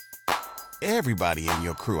Everybody in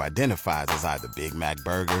your crew identifies as either Big Mac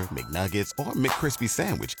Burger, McNuggets, or McCrispy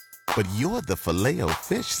Sandwich. But you're the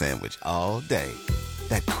Filet-O-Fish Sandwich all day.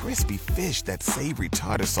 That crispy fish, that savory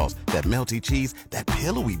tartar sauce, that melty cheese, that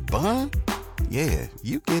pillowy bun. Yeah,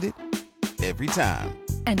 you get it. Every time.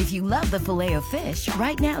 And if you love the Filet-O-Fish,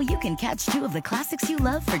 right now you can catch two of the classics you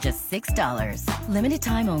love for just $6. Limited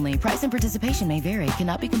time only. Price and participation may vary.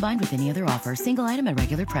 Cannot be combined with any other offer. Single item at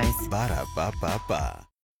regular price. Ba-da-ba-ba-ba.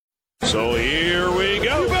 So here we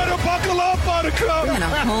go. You better buckle up, Buttercup. And a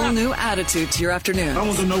whole new attitude to your afternoon. I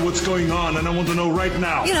want to know what's going on, and I want to know right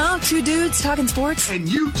now. You know, two dudes talking sports. And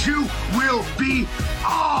you two will be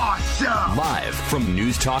awesome. Live from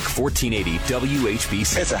News Talk 1480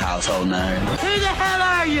 WHBC. It's a household name. Who the hell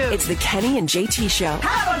are you? It's the Kenny and JT Show.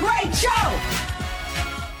 Have a great show.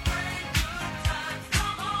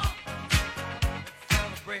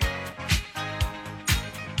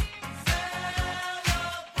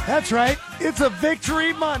 That's right. It's a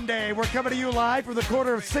Victory Monday. We're coming to you live from the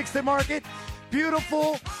corner of 6th and Market.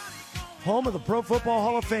 Beautiful home of the Pro Football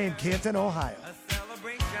Hall of Fame, Canton, Ohio.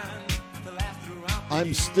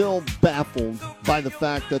 I'm still baffled by the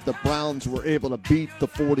fact that the Browns were able to beat the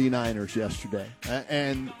 49ers yesterday.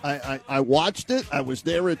 And I watched it. I was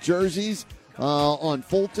there at Jersey's on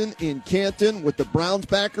Fulton in Canton with the Browns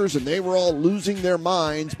backers, and they were all losing their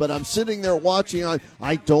minds. But I'm sitting there watching.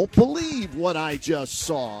 I don't believe what I just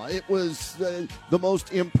saw. It was the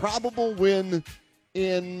most improbable win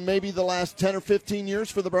in maybe the last 10 or 15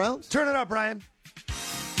 years for the Browns. Turn it up, Brian.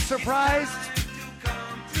 Surprised?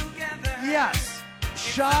 Yes.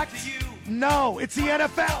 Shocked? No. It's the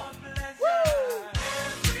NFL. Woo!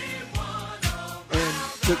 And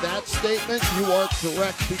to that statement, you are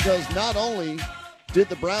correct, because not only did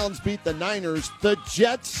the Browns beat the Niners, the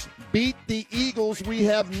Jets beat the Eagles. We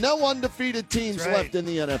have no undefeated teams left in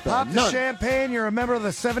the NFL. Pop the None. champagne. You're a member of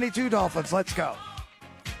the 72 Dolphins. Let's go.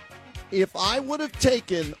 If I would have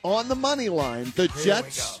taken on the money line the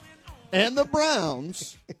Jets and the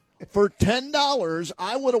Browns for $10,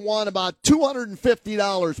 I would have won about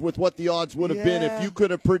 $250 with what the odds would have been if you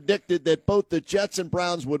could have predicted that both the Jets and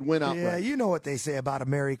Browns would win outright. Yeah, you know what they say about a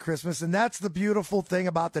Merry Christmas, and that's the beautiful thing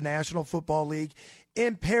about the National Football League.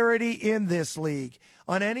 In parity in this league,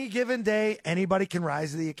 on any given day, anybody can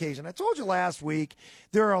rise to the occasion. I told you last week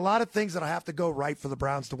there are a lot of things that have to go right for the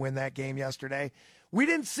Browns to win that game yesterday. We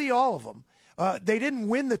didn't see all of them. They didn't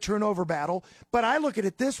win the turnover battle, but I look at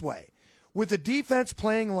it this way. With the defense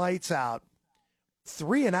playing lights out,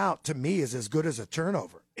 3 and out to me is as good as a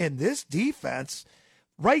turnover. And this defense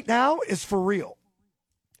right now is for real.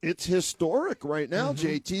 It's historic right now,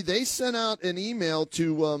 JT. They sent out an email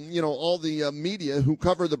to all the media who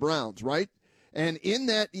cover the Browns, right? And in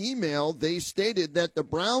that email, they stated that the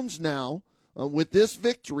Browns now, with this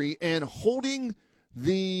victory and holding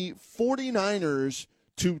the 49ers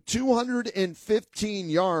to 215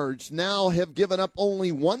 yards, now have given up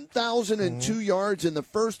only 1,002 yards in the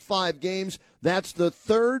first 5 games. That's the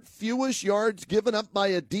third fewest yards given up by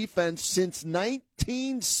a defense since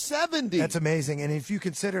 1970. That's amazing. And if you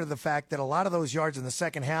consider the fact that a lot of those yards in the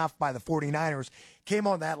second half by the 49ers came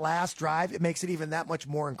on that last drive, it makes it even that much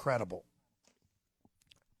more incredible.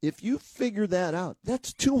 If you figure that out,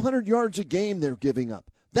 that's 200 yards a game they're giving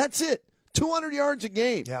up. That's it. 200 yards a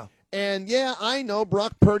game. Yeah. And, yeah, I know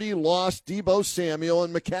Brock Purdy lost Deebo Samuel,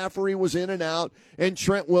 and McCaffrey was in and out, and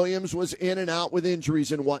Trent Williams was in and out with injuries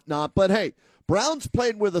and whatnot. But, hey, Browns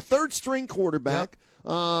played with a third-string quarterback.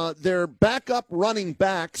 Yep. Their backup running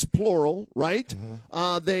backs, plural, right?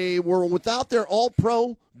 They were without their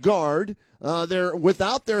all-pro guard. They're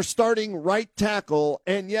without their starting right tackle,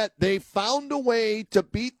 and yet they found a way to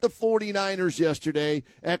beat the 49ers yesterday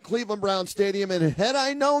at Cleveland Brown Stadium. And had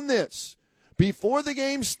I known this before the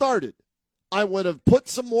game started, I would have put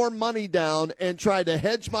some more money down and tried to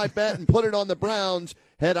hedge my bet and put it on the Browns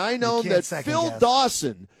had I known that Phil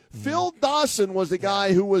Dawson was the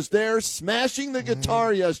guy who was there smashing the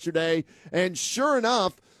guitar yesterday. And sure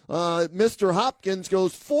enough, Mr. Hopkins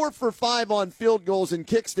goes 4 for 5 on field goals and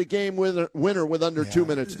kicks the game winner with under 2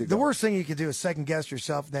 minutes to go. The worst thing you can do is second-guess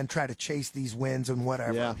yourself and then try to chase these wins and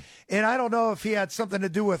whatever. Yeah. And I don't know if he had something to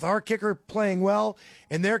do with our kicker playing well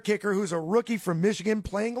and their kicker, who's a rookie from Michigan,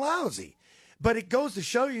 playing lousy. But it goes to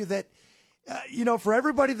show you that, for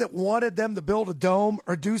everybody that wanted them to build a dome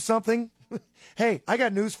or do something, hey, I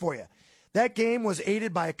got news for you. That game was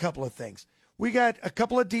aided by a couple of things. We got a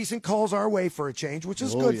couple of decent calls our way for a change, which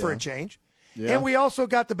is good for a change. Yeah. And we also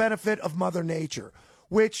got the benefit of Mother Nature,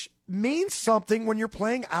 which means something when you're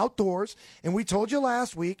playing outdoors. And we told you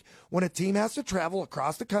last week, when a team has to travel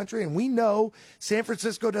across the country, and we know San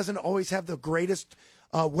Francisco doesn't always have the greatest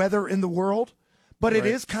weather in the world, but it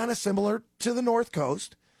is kind of similar to the North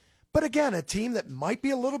Coast. But again, a team that might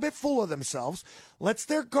be a little bit full of themselves, lets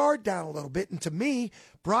their guard down a little bit. And to me,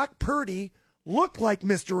 Brock Purdy looked like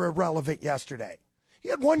Mr. Irrelevant yesterday. He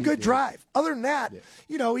had one good drive. Other than that,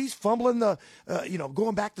 he's fumbling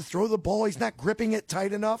going back to throw the ball. He's not gripping it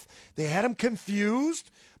tight enough. They had him confused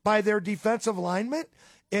by their defensive alignment.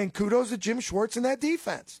 And kudos to Jim Schwartz and that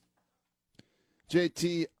defense.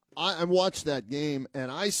 JT, I watched that game, and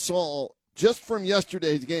I saw, just from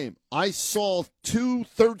yesterday's game, I saw 2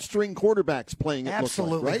 third-string quarterbacks playing.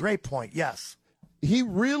 Absolutely. Right? Great point. Yes. He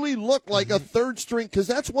really looked like a third-string, because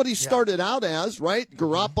that's what he started out as, right?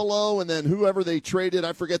 Garoppolo, and then whoever they traded.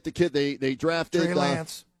 I forget the kid they drafted.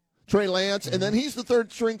 Trey Lance, and then he's the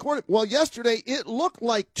third-string quarterback. Well, yesterday, it looked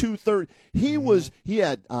like 2/3. He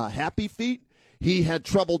had happy feet. He had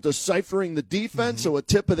trouble deciphering the defense, so a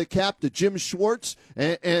tip of the cap to Jim Schwartz,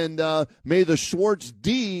 and may the Schwartz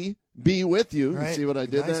D be with you. Right. You see what I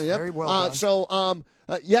did there? Yep. Very well done. So,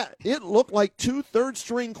 it looked like 2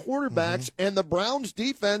 third-string quarterbacks, and the Browns'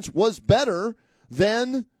 defense was better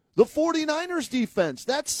than the 49ers' defense.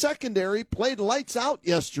 That secondary played lights out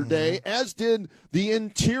yesterday, as did the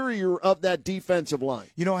interior of that defensive line.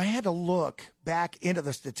 I had to look back into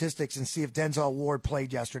the statistics and see if Denzel Ward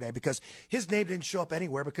played yesterday, because his name didn't show up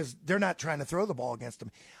anywhere because they're not trying to throw the ball against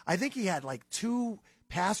him. I think he had like 2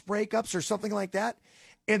 pass breakups or something like that.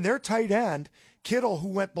 And their tight end, Kittle, who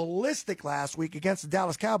went ballistic last week against the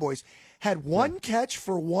Dallas Cowboys, had 1 catch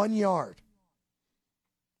for 1 yard.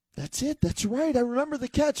 That's it. That's right. I remember the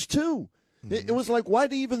catch, too. It was like, why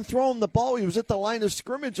did he even throw him the ball? He was at the line of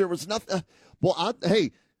scrimmage. There was nothing.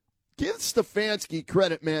 Hey, give Stefanski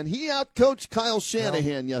credit, man. He outcoached Kyle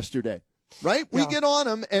Shanahan yesterday, right? We get on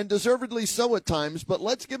him, and deservedly so at times, but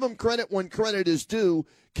let's give him credit when credit is due.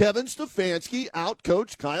 Kevin Stefanski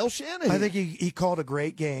outcoached Kyle Shanahan. I think he called a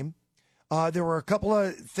great game. There were a couple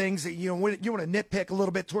of things that, you want to nitpick a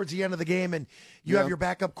little bit towards the end of the game, and you have your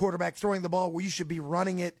backup quarterback throwing the ball where you should be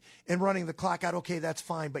running it and running the clock out. Okay, that's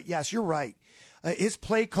fine. But, yes, you're right. His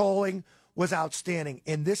play calling was outstanding,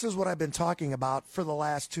 and this is what I've been talking about for the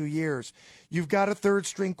last 2 years. You've got a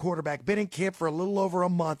third-string quarterback, been in camp for a little over a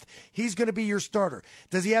month. He's going to be your starter.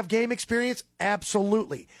 Does he have game experience?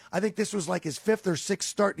 Absolutely. I think this was like his 5th or 6th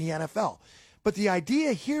start in the NFL. But the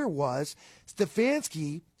idea here was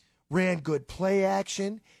Stefanski ran good play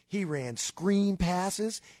action. He ran screen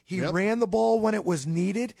passes. He ran the ball when it was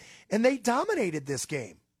needed, and they dominated this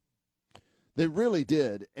game. They really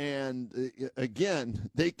did. And, again,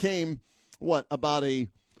 they came, about a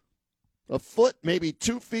foot, maybe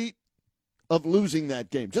 2 feet of losing that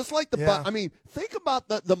game. Just like think about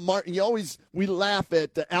the we laugh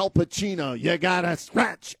at the Al Pacino. You got to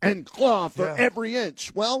scratch and claw for every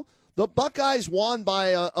inch. Well, the Buckeyes won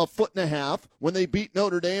by a foot and a half when they beat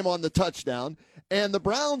Notre Dame on the touchdown. And the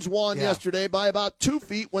Browns won yesterday by about 2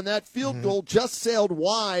 feet when that field goal just sailed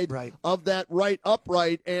wide of that right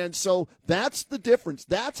upright. And so that's the difference.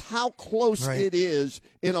 That's how close it is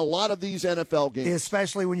in a lot of these NFL games.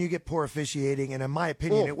 Especially when you get poor officiating. And in my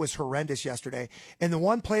opinion, it was horrendous yesterday. And the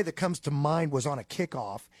one play that comes to mind was on a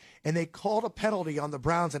kickoff. And they called a penalty on the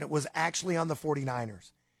Browns, and it was actually on the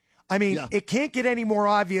 49ers. I mean, it can't get any more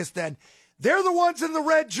obvious than they're the ones in the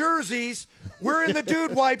red jerseys. We're in the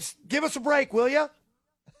dude wipes. Give us a break, will you?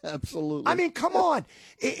 Absolutely. I mean, come on.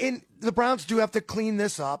 And the Browns do have to clean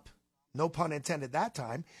this up. No pun intended that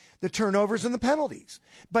time. The turnovers and the penalties.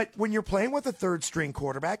 But when you're playing with a third-string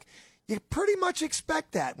quarterback, you pretty much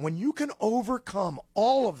expect that. When you can overcome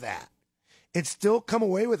all of that and still come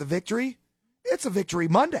away with a victory, it's a victory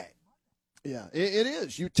Monday. Yeah, it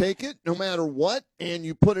is. You take it no matter what, and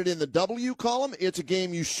you put it in the W column. It's a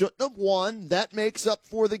game you shouldn't have won. That makes up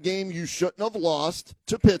for the game you shouldn't have lost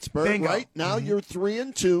to Pittsburgh. Bingo. Right now, you're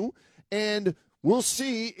 3-2, and we'll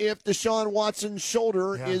see if Deshaun Watson's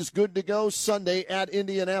shoulder is good to go Sunday at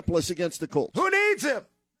Indianapolis against the Colts. Who needs him?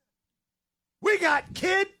 We got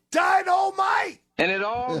Kid Dynamite, and it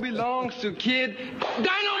all belongs to Kid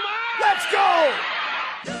Dynamite. Let's go.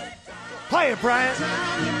 Play it, Brian.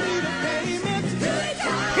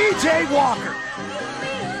 PJ Walker,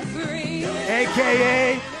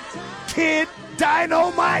 a.k.a. Kid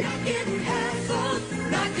Dynamite.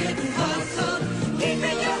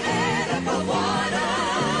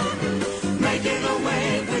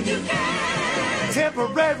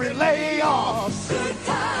 Temporary layoffs.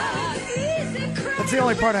 That's the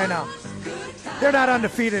only part I know. They're not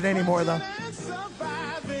undefeated anymore, though.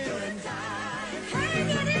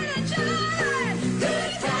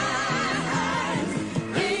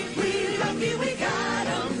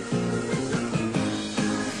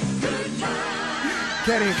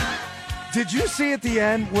 Kenny, Did you see at the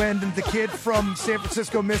end when the kid from San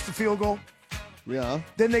Francisco missed the field goal? Yeah.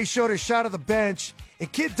 Then they showed a shot of the bench,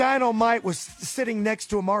 and Kid Dynamite was sitting next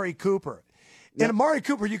to Amari Cooper. Yep. And Amari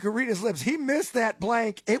Cooper, you could read his lips. He missed that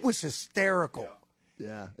blank. It was hysterical.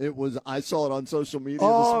 Yeah, it was. I saw it on social media this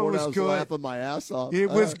Oh, morning. it was I was good. laughing my ass off. It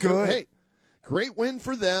was good. Hey, great win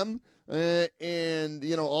for them. And,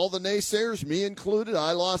 all the naysayers, me included,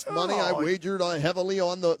 I lost money. I wagered heavily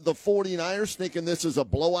on the 49ers, thinking this is a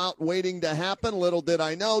blowout waiting to happen. Little did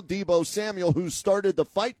I know, Deebo Samuel, who started the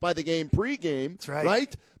fight by the game pregame, that's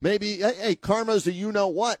right? Maybe, hey, karma's a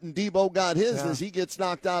you-know-what, and Deebo got his as he gets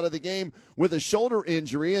knocked out of the game with a shoulder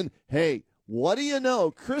injury. And, hey, what do you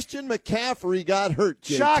know? Christian McCaffrey got hurt,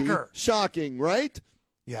 JT. Shocker. Shocking, right?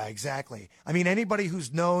 Yeah, exactly. I mean, anybody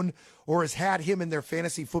who's known or has had him in their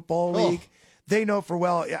fantasy football league, they know for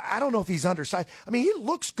well, I don't know if he's undersized. I mean, he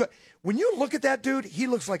looks good. When you look at that dude, he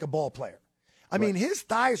looks like a ball player. I mean, his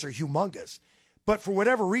thighs are humongous. But for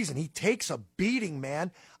whatever reason, he takes a beating,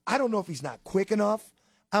 man. I don't know if he's not quick enough.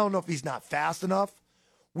 I don't know if he's not fast enough.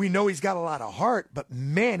 We know he's got a lot of heart, but,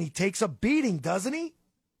 man, he takes a beating, doesn't he?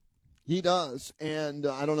 He does. And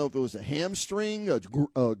I don't know if it was a hamstring, a groin.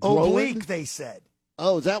 Oblique, they said.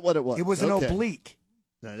 Oh, is that what it was? It was an oblique.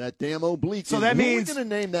 Now, that damn oblique. So that means who are we going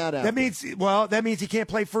to name that after? That means he can't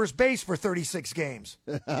play first base for 36 games.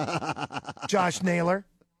 Josh Naylor.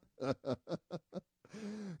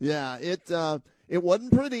 Yeah, it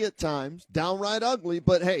wasn't pretty at times, downright ugly.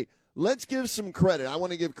 But hey, let's give some credit. I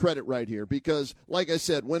want to give credit right here because, like I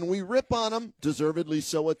said, when we rip on them, deservedly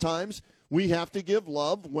so at times, we have to give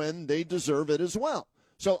love when they deserve it as well.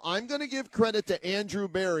 So I'm going to give credit to Andrew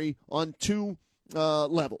Berry on two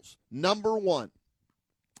levels. Number one,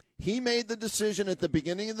 he made the decision at the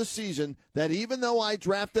beginning of the season that even though I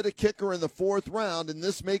drafted a kicker in the 4th round, and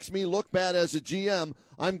this makes me look bad as a GM,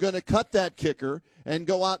 I'm going to cut that kicker and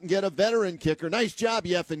go out and get a veteran kicker. Nice job,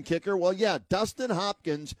 you effing kicker. Well, yeah, Dustin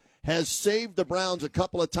Hopkins has saved the Browns a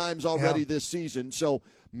couple of times already this season. So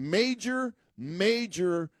major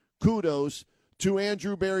kudos to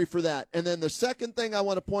Andrew Berry for that. And then the second thing I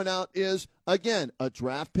want to point out is, again, a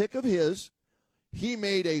draft pick of his. He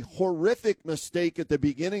made a horrific mistake at the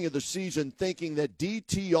beginning of the season thinking that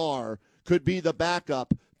DTR could be the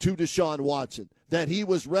backup to Deshaun Watson, that he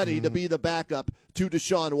was ready to be the backup to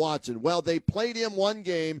Deshaun Watson. Well, they played him one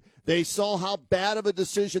game. They saw how bad of a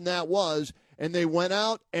decision that was, and they went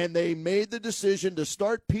out and they made the decision to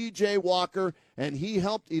start P.J. Walker, and he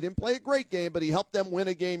helped. He didn't play a great game, but he helped them win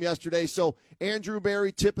a game yesterday. So Andrew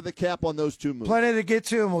Berry, tip of the cap on those two moves. Plenty to get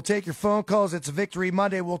to, and we'll take your phone calls. It's a Victory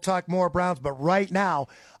Monday. We'll talk more Browns, but right now,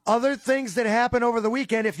 other things that happened over the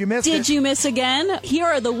weekend if you missed it. Did you miss again? Here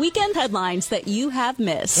are the weekend headlines that you have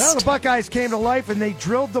missed. Well, the Buckeyes came to life, and they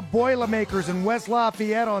drilled the Boilermakers in West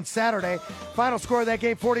Lafayette on Saturday. Final score of that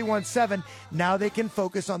game, 41-7. Now they can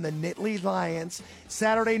focus on the Nittany Lions.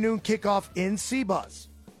 Saturday noon kickoff in Seabuzz.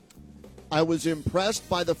 I was impressed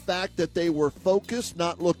by the fact that they were focused,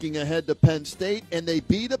 not looking ahead to Penn State, and they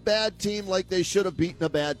beat a bad team like they should have beaten a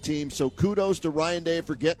bad team. So kudos to Ryan Day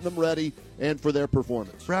for getting them ready and for their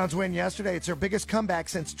performance. Browns win yesterday. It's their biggest comeback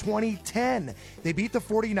since 2010. They beat the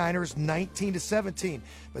 49ers 19-17.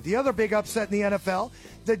 But the other big upset in the NFL,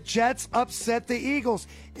 the Jets upset the Eagles.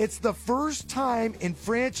 It's the first time in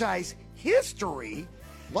franchise history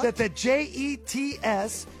that the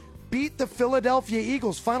Jets beat the Philadelphia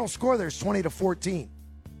Eagles. Final score there is 20-14.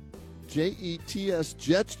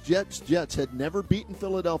 Jets had never beaten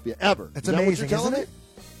Philadelphia, ever. That's amazing, isn't it?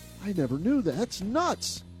 I never knew that. That's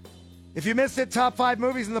nuts. If you missed it, top 5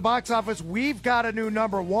 movies in the box office, we've got a new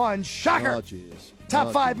number 1. Shocker. Oh, jeez.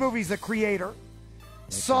 Top 5 movies, The Creator. Okay.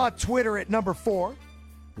 Saw Twitter at number 4.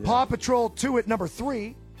 Yeah. Paw Patrol 2 at number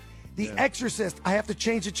 3. The Exorcist. I have to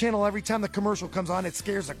change the channel every time the commercial comes on. It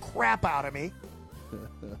scares the crap out of me.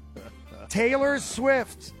 Taylor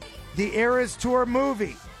Swift, the Eras Tour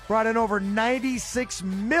movie, brought in over $96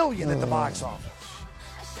 million at the box office.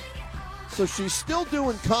 So she's still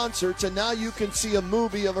doing concerts, and now you can see a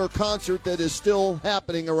movie of her concert that is still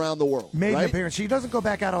happening around the world. Made right? an appearance. She doesn't go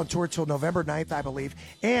back out on tour till November 9th, I believe.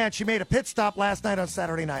 And she made a pit stop last night on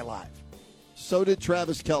Saturday Night Live. So did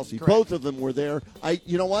Travis Kelce. Correct. Both of them were there.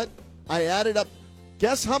 You know what? I added up.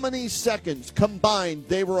 Guess how many seconds combined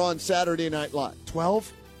they were on Saturday Night Live?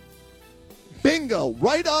 12. Bingo,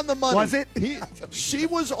 right on the money. Was it? She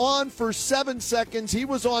was on for 7 seconds. He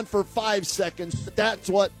was on for 5 seconds.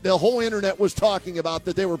 That's what the whole internet was talking about,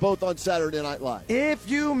 that they were both on Saturday Night Live. If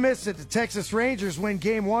you missed it, the Texas Rangers win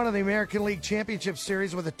Game 1 of the American League Championship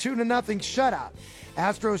Series with a 2-0 shutout.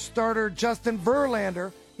 Astros starter Justin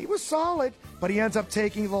Verlander, he was solid, but he ends up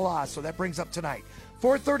taking the loss, so that brings up tonight.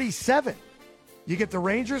 4:37. You get the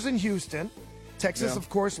Rangers in Houston. Texas, of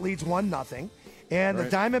course, leads 1-0. And Right.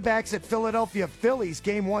 the Diamondbacks at Philadelphia Phillies,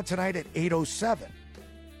 game 1 tonight at 8:07.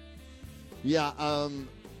 Yeah,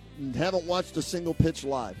 haven't watched a single pitch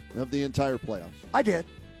live of the entire playoffs. I did.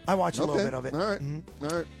 I watched a little Okay. bit of it. All right. Mm-hmm.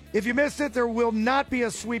 All right. If you missed it, there will not be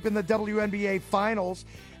a sweep in the WNBA Finals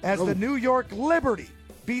as the New York Liberty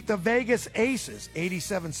beat the Vegas Aces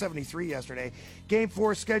 87-73 yesterday. Game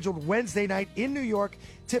 4 scheduled Wednesday night in New York.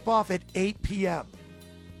 Tip-off at 8 p.m.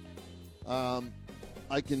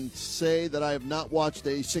 I can say that I have not watched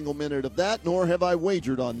a single minute of that, nor have I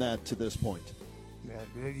wagered on that to this point.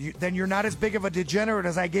 Then you're not as big of a degenerate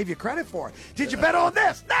as I gave you credit for. Did you bet on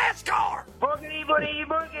this? NASCAR! Boogity, boogity,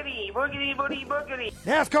 boogity, boogity, boogity, boogity.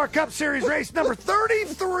 NASCAR Cup Series race number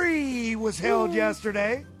 33 was held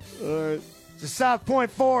yesterday. All right. The South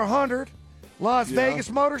Point 400, Las Vegas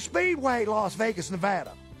Motor Speedway, Las Vegas,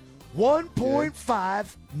 Nevada.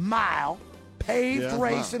 1.5 mile paved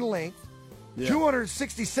race in length,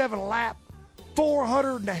 267 lap,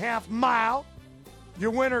 400.5 mile.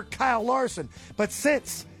 Your winner, Kyle Larson. But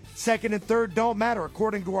since second and third don't matter,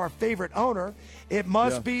 according to our favorite owner, it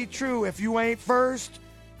must be true. If you ain't first,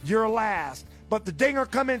 you're last. But the Dinger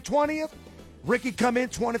come in 20th, Ricky come in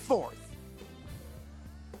 24th.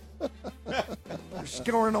 You're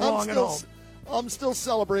scoring along at home. I'm still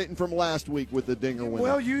celebrating from last week with the Dinger win.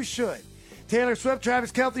 Well, you should. Taylor Swift,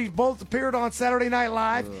 Travis Kelce both appeared on Saturday Night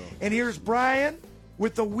Live. And here's Brian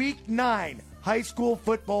with the Week 9 high school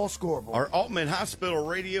football scoreboard. Our Altman Hospital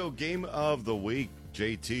Radio Game of the Week.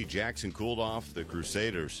 JT Jackson cooled off the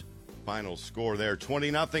Crusaders. Final score there,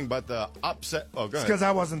 20-0, but the upset. Oh, go ahead. Because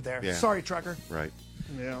I wasn't there. Yeah. Sorry, trucker. Right.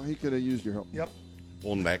 Yeah, he could have used your help. Yep.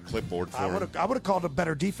 Holding that clipboard for him. I would have called a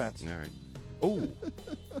better defense. All right. Oh.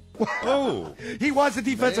 Oh. He was the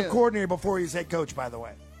defensive coordinator before he was head coach, by the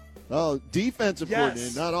way. Oh, defensive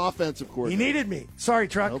coordinator, not offensive He coordinator. needed me. Sorry,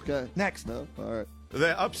 truck. Okay. Next. No, all right.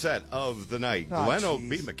 The upset of the night. Oh, Glen Oak geez.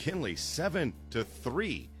 beat McKinley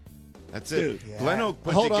 7-3. That's Dude. it. Glen Oak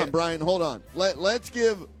put Hold on, together- Brian. Hold on. Let's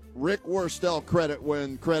give Rick Worstel credit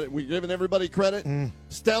when credit. We giving everybody credit.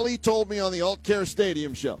 Stelly told me on the Alt Care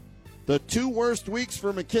Stadium show the two worst weeks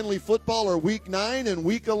for McKinley football are Week 9 and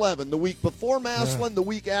Week 11. The week before Massillon, the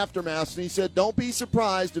week after Massillon. He said, "Don't be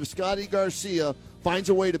surprised if Scotty Garcia finds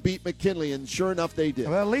a way to beat McKinley," and sure enough, they did.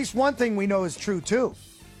 Well, at least one thing we know is true, too.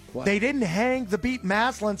 What? They didn't hang the beat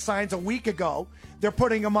Massillon signs a week ago. They're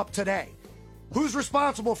putting them up today. Who's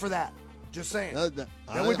responsible for that? Just saying. That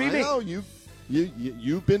would be I me. know.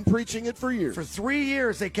 You've been preaching it for years. For 3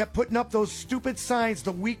 years, they kept putting up those stupid signs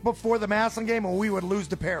the week before the Massillon game, and we would lose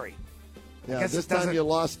to Perry. Yeah, guess this it time doesn't- you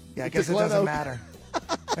lost. Yeah, I to guess it Glen doesn't Oak. matter.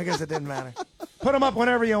 I guess it didn't matter. Put them up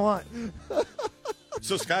whenever you want.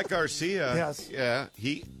 So Scott Garcia, Yes. yeah,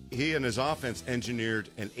 he and his offense engineered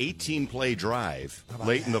an 18-play drive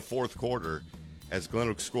late in the fourth quarter as Glen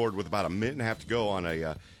Oak scored with about a minute and a half to go on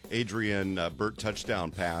a Adrian Burt touchdown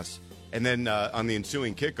pass. And then on the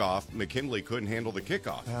ensuing kickoff, McKinley couldn't handle the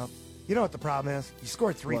kickoff. Well, you know what the problem is? You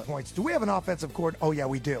scored 3 points. Do we have an offensive coordinator? Oh, yeah,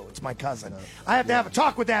 we do. It's my cousin. I have to have a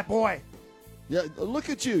talk with that boy. Yeah, look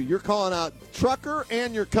at you. You're calling out Trucker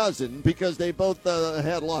and your cousin because they both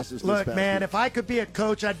had losses this Look, past man, week. if I could be a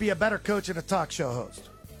coach, I'd be a better coach and a talk show host.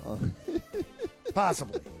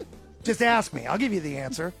 Possibly. Just ask me. I'll give you the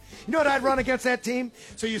answer. You know what I'd run against that team?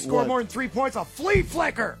 So you score What? more than 3 points? A flea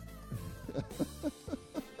flicker.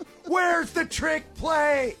 Where's the trick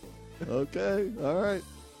play? Okay, all right.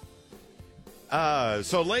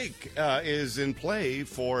 So Lake is in play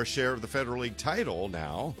for a share of the Federal League title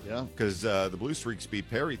now. Yeah. Because the Blue Streaks beat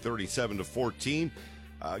Perry 37-14.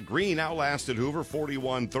 Green outlasted Hoover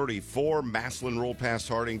 41-34. Massillon rolled past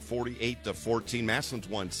Harding 48-14. Massillon's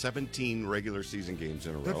won 17 regular season games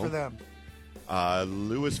in a row. Good for them.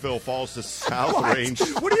 Louisville falls to South What? Range.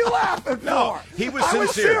 What are you laughing for? No, he was I sincere.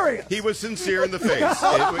 was serious. He was sincere in the face. He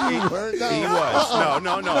was. No. I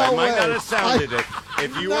might not have sounded it.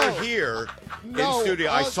 If you were here in studio,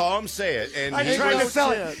 I saw him say it, and I'm he trying was to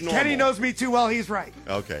sell it. normal. Kenny knows me too well. He's right.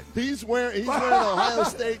 Okay. He's wearing Ohio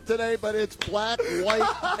State today, but it's black,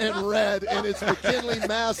 white, and red, and it's McKinley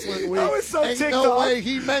Massillon week. I was so Ain't ticked no off. way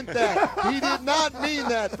he meant that. He did not mean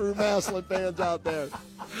that for Massillon fans out there.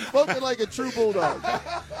 Spoken like a true bulldog.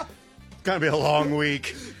 Gonna be a long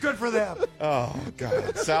week. Good for them. Oh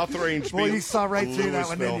God. South Range. Boy, beat you saw right through that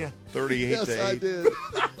one, didn't you? 38-8. Yes, I did.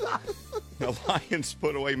 The Lions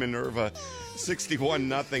put away Minerva 61-0.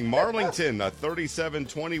 Marlington, a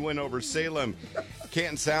 37-20 win over Salem.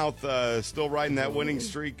 Canton South still riding that winning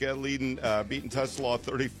streak, beating Tuslaw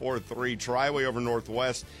 34-3. Triway over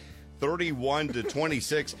Northwest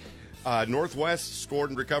 31-26. Northwest scored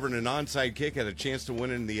and recovered an onside kick, had a chance to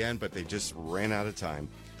win it in the end, but they just ran out of time.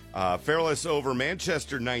 Fairless over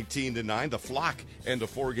Manchester 19-9. The Flock end a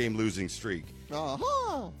 4-game losing streak.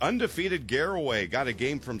 Undefeated Garraway got a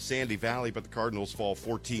game from Sandy Valley, but the Cardinals fall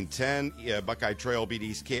 14-10. Buckeye Trail beat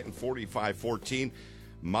East Canton 45-14.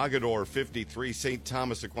 Mogador 53, St.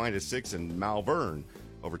 Thomas Aquinas 6, and Malvern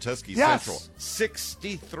over Tuskegee Central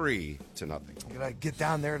 63-0. I'm going to get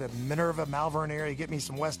down there to Minerva, Malvern area, get me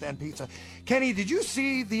some West End pizza. Kenny, did you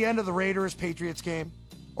see the end of the Raiders-Patriots game?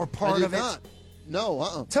 Or part of it? Not.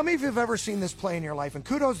 No, Tell me if you've ever seen this play in your life. And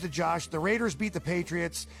kudos to Josh. The Raiders beat the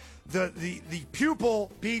Patriots. The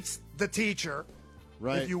pupil beats the teacher,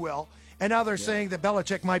 if you will. And now they're saying that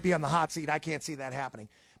Belichick might be on the hot seat. I can't see that happening.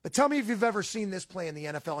 But tell me if you've ever seen this play in the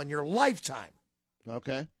NFL in your lifetime.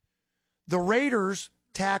 Okay. The Raiders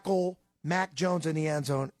tackle Mac Jones in the end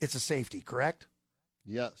zone. It's a safety, correct?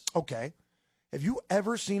 Yes. Okay. Have you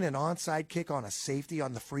ever seen an onside kick on a safety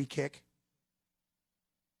on the free kick?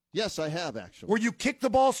 Yes, I have, actually. Where you kick the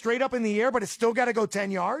ball straight up in the air, but it's still got to go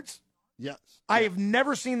 10 yards? Yes. I have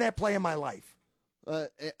never seen that play in my life.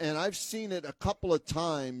 And I've seen it a couple of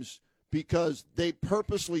times because they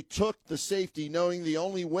purposely took the safety knowing the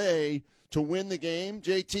only way to win the game,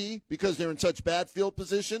 JT, because they're in such bad field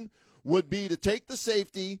position, would be to take the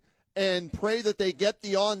safety and pray that they get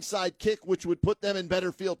the onside kick, which would put them in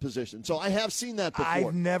better field position. So I have seen that before.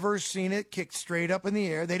 I've never seen it kicked straight up in the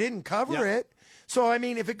air. They didn't cover it. So, I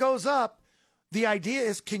mean, if it goes up, the idea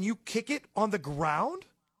is, can you kick it on the ground?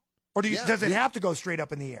 Or does it have to go straight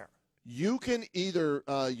up in the air? You can either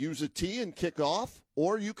use a tee and kick off,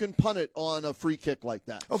 or you can punt it on a free kick like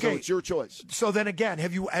that. Okay. So it's your choice. So then again,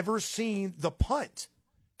 have you ever seen the punt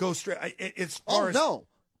go straight? No.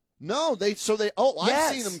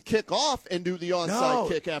 I've seen them kick off and do the onside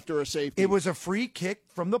kick after a safety. It was a free kick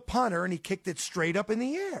from the punter, and he kicked it straight up in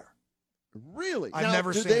the air. Really? I've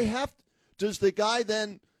never seen it. Does the guy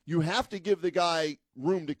then, you have to give the guy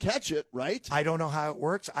room to catch it, right? I don't know how it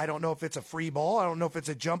works. I don't know if it's a free ball. I don't know if it's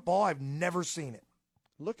a jump ball. I've never seen it.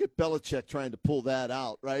 Look at Belichick trying to pull that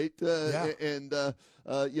out, right? And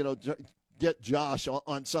get Josh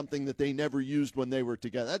on something that they never used when they were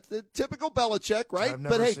together. That's the typical Belichick, right?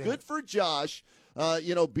 But hey, good for Josh,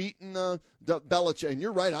 beating Belichick. And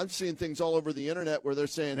you're right. I'm seeing things all over the internet where they're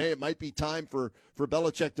saying, hey, it might be time for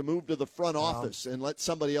Belichick to move to the front office and let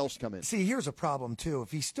somebody else come in. See, here's a problem, too.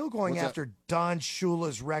 If he's still going after Don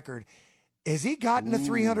Shula's record, has he gotten to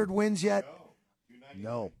 300 wins yet?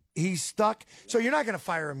 No. He's stuck. So you're not going to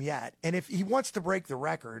fire him yet. And if he wants to break the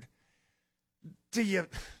record,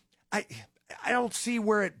 I don't see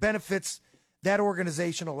where it benefits that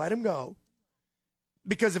organization to let him go.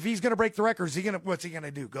 Because if he's going to break the record, what's he going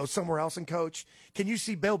to do? Go somewhere else and coach? Can you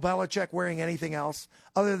see Bill Belichick wearing anything else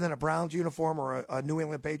other than a Browns uniform or a New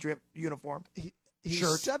England Patriot uniform?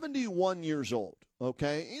 He's 71 years old,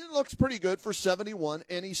 okay? He looks pretty good for 71,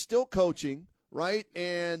 and he's still coaching, right?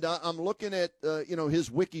 And I'm looking at, his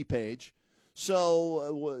wiki page.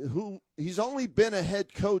 So he's only been a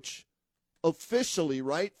head coach officially,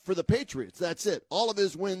 right, for the Patriots. That's it. All of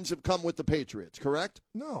his wins have come with the Patriots, correct?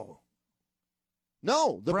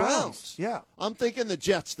 No, the Browns. Yeah. I'm thinking the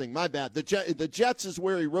Jets thing. My bad. The Jets is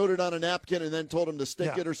where he wrote it on a napkin and then told him to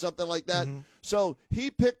stick it or something like that. Mm-hmm. So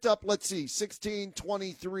he picked up, 16,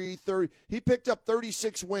 23, 30. He picked up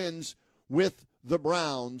 36 wins with the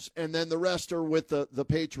Browns, and then the rest are with the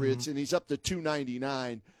Patriots, and he's up to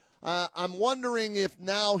 299. I'm wondering if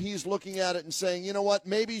now he's looking at it and saying, you know what,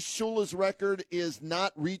 maybe Shula's record is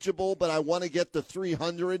not reachable, but I want to get to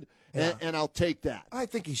 300, and I'll take that. I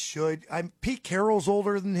think he should. Pete Carroll's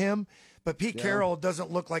older than him, but Pete Carroll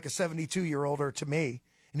doesn't look like a 72-year-older to me,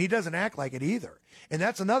 and he doesn't act like it either. And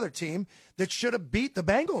that's another team that should have beat the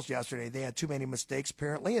Bengals yesterday. They had too many mistakes,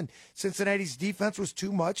 apparently, and Cincinnati's defense was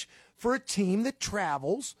too much for a team that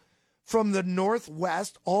travels from the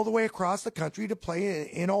Northwest all the way across the country to play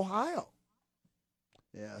in Ohio.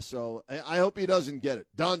 Yeah, so I hope he doesn't get it.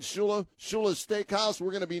 Don Shula's Steakhouse,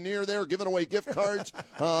 we're going to be near there giving away gift cards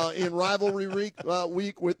in rivalry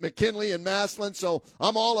week with McKinley and Massillon. So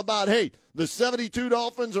I'm all about, hey, the 72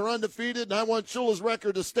 Dolphins are undefeated, and I want Shula's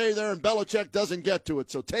record to stay there, and Belichick doesn't get to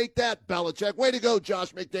it. So take that, Belichick. Way to go,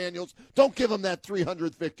 Josh McDaniels. Don't give him that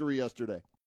 300th victory yesterday.